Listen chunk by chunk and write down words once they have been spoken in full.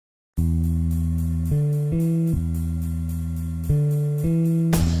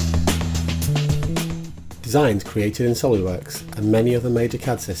Designs created in SOLIDWORKS and many other major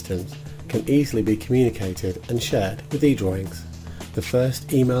CAD systems can easily be communicated and shared with eDrawings, the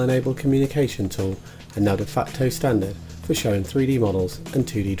first email-enabled communication tool and now de facto standard for showing 3D models and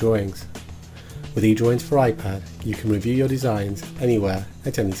 2D drawings. With eDrawings for iPad, you can review your designs anywhere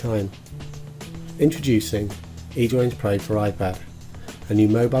at any time. Introducing eDrawings Pro for iPad, a new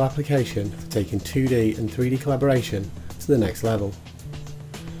mobile application for taking 2D and 3D collaboration to the next level.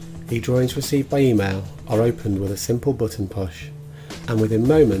 eDrawings received by email are opened with a simple button push, and within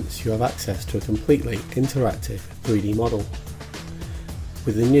moments you have access to a completely interactive 3D model.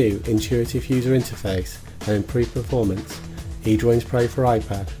 With the new intuitive user interface and improved performance, eDrawings Pro for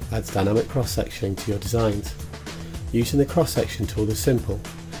iPad adds dynamic cross-sectioning to your designs. Using the cross-section tool is simple.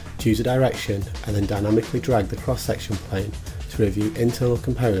 Choose a direction and then dynamically drag the cross-section plane to review internal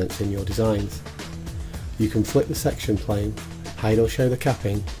components in your designs. You can flip the section plane, hide or show the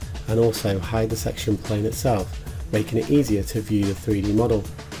capping, and also hide the section plane itself, making it easier to view the 3D model.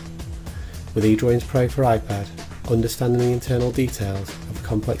 With eDrawings Pro for iPad, understanding the internal details of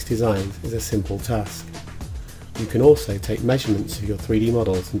complex designs is a simple task. You can also take measurements of your 3D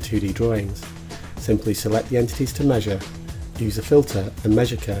models and 2D drawings. Simply select the entities to measure, use a filter and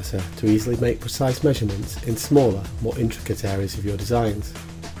measure cursor to easily make precise measurements in smaller, more intricate areas of your designs.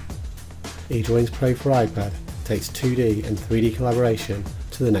 eDrawings Pro for iPad takes 2D and 3D collaboration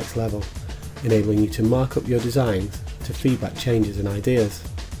to the next level, enabling you to mark up your designs to feedback changes and ideas.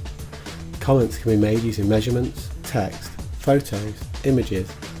 Comments can be made using measurements, text, photos,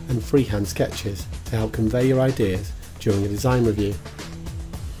 images and freehand sketches to help convey your ideas during a design review.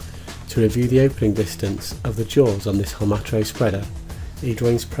 To review the opening distance of the jaws on this Holmatro spreader,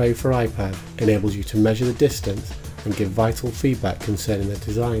 eDrawings Pro for iPad enables you to measure the distance and give vital feedback concerning the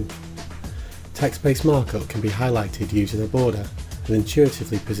design. Text-based markup can be highlighted using a border and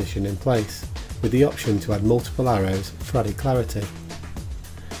intuitively positioned in place, with the option to add multiple arrows for added clarity.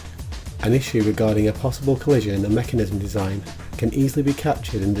 An issue regarding a possible collision in a mechanism design can easily be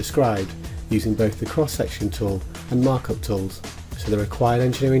captured and described using both the cross-section tool and markup tools, so the required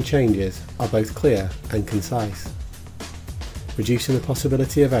engineering changes are both clear and concise. Reducing the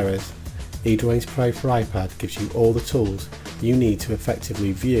possibility of errors, eDrawings Pro for iPad gives you all the tools you need to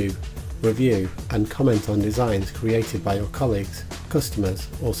effectively view, review and comment on designs created by your colleagues, customers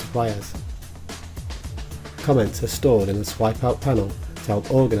or suppliers. Comments are stored in the swipe out panel to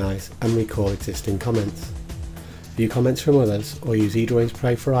help organise and recall existing comments. View comments from others or use eDrawings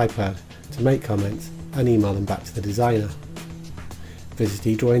Pro for iPad to make comments and email them back to the designer.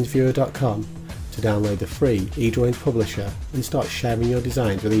 Visit eDrawingsviewer.com to download the free eDrawings publisher and start sharing your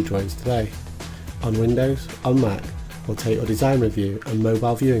designs with eDrawings today. On Windows, on Mac, will take your design review and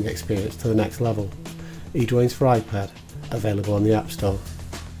mobile viewing experience to the next level. eDrawings for iPad, available on the App Store.